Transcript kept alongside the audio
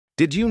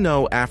Did you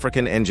know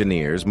African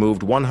engineers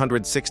moved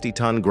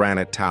 160-ton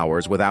granite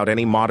towers without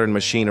any modern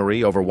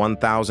machinery over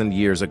 1,000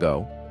 years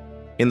ago?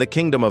 In the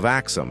Kingdom of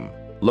Axum,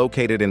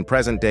 located in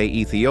present-day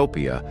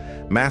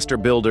Ethiopia, master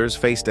builders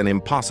faced an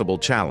impossible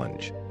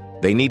challenge.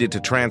 They needed to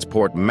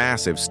transport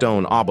massive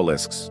stone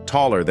obelisks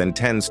taller than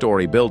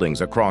 10-story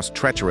buildings across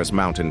treacherous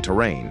mountain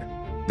terrain.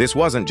 This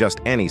wasn't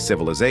just any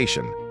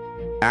civilization.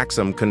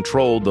 Axum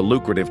controlled the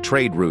lucrative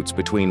trade routes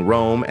between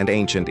Rome and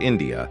ancient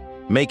India,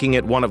 making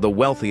it one of the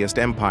wealthiest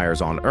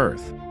empires on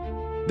Earth.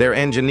 Their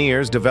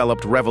engineers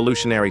developed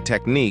revolutionary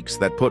techniques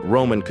that put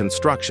Roman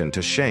construction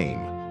to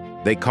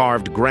shame. They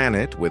carved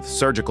granite with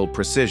surgical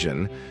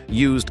precision,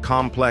 used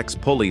complex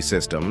pulley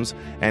systems,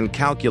 and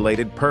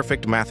calculated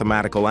perfect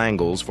mathematical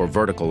angles for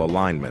vertical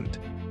alignment.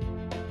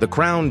 The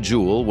crown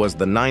jewel was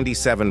the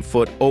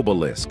 97-foot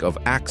obelisk of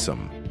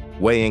Axum,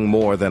 weighing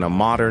more than a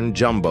modern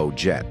jumbo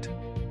jet.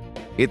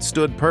 It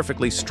stood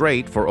perfectly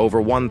straight for over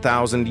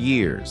 1,000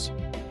 years.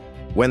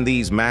 When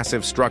these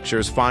massive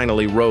structures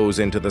finally rose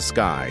into the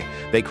sky,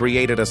 they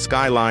created a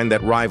skyline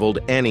that rivaled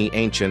any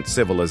ancient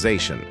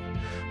civilization.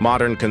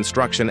 Modern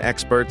construction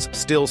experts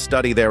still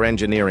study their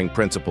engineering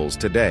principles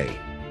today.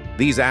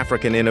 These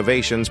African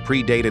innovations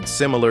predated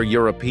similar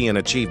European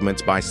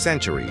achievements by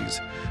centuries,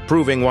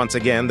 proving once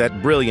again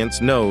that brilliance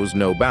knows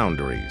no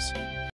boundaries.